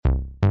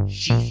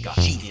She's got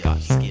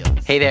skills.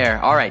 Hey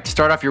there. All right, to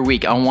start off your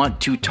week, I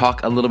want to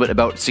talk a little bit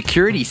about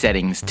security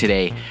settings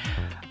today.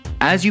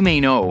 As you may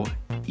know,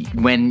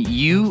 when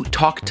you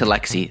talk to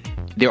Lexi,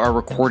 there are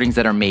recordings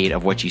that are made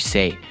of what you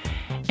say.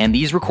 And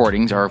these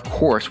recordings are, of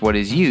course, what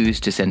is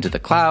used to send to the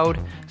cloud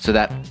so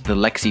that the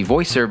Lexi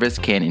voice service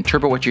can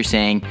interpret what you're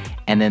saying,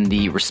 and then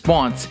the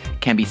response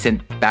can be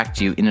sent back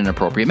to you in an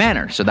appropriate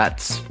manner. So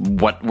that's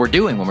what we're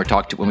doing when we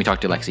talk to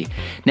Lexi.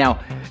 Now,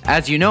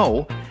 as you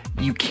know,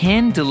 you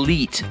can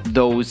delete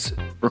those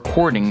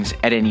recordings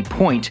at any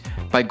point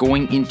by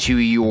going into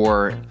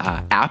your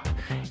app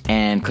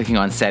and clicking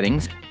on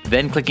settings,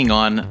 then clicking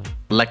on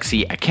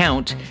Lexi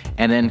account,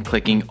 and then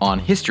clicking on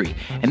history.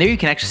 And there you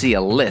can actually see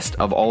a list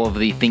of all of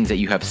the things that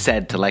you have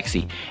said to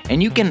Lexi.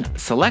 And you can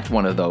select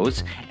one of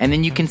those, and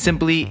then you can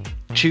simply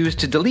choose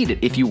to delete it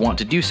if you want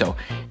to do so.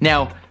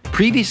 Now,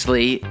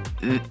 previously,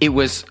 it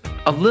was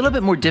a little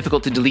bit more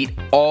difficult to delete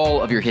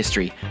all of your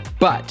history,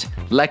 but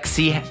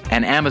Lexi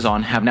and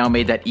Amazon have now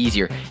made that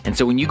easier. And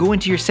so when you go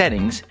into your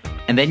settings,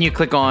 and then you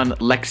click on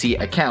Lexi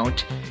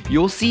account,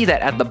 you'll see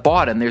that at the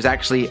bottom, there's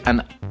actually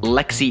an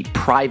Lexi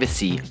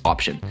privacy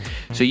option.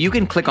 So you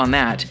can click on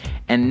that,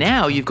 and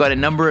now you've got a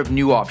number of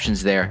new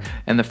options there.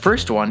 And the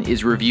first one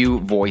is review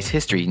voice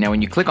history. Now,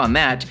 when you click on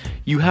that,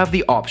 you have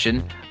the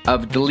option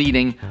of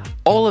deleting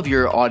all of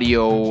your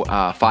audio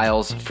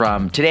files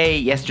from today,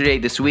 yesterday,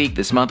 this week,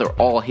 this month, or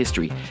all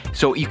history.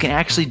 So you can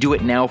actually do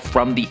it now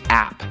from the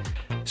app.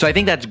 So I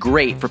think that's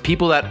great for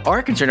people that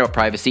are concerned about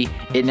privacy.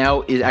 It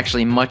now is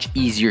actually much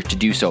easier to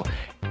do so.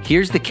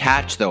 Here's the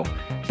catch though.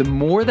 The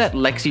more that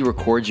Lexi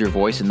records your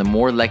voice and the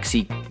more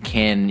Lexi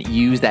can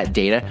use that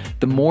data,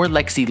 the more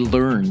Lexi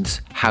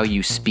learns how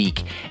you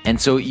speak. And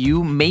so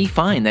you may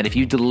find that if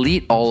you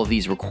delete all of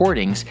these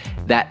recordings,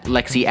 that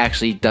Lexi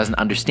actually doesn't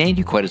understand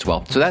you quite as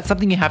well. So that's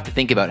something you have to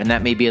think about, and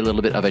that may be a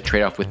little bit of a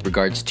trade-off with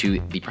regards to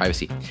the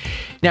privacy.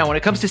 Now, when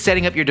it comes to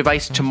setting up your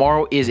device,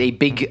 tomorrow is a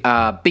big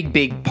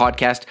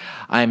podcast.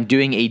 I'm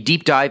doing a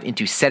deep dive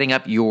into setting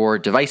up your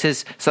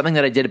devices, something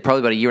that I did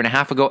probably about a year and a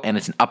half ago, and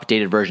it's an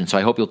updated version. So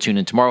I hope you'll tune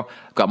in tomorrow.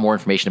 I've got more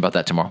information about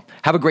that tomorrow.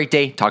 Have a great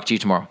day. Talk to you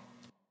tomorrow.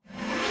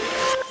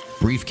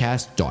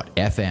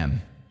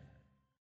 Briefcast.fm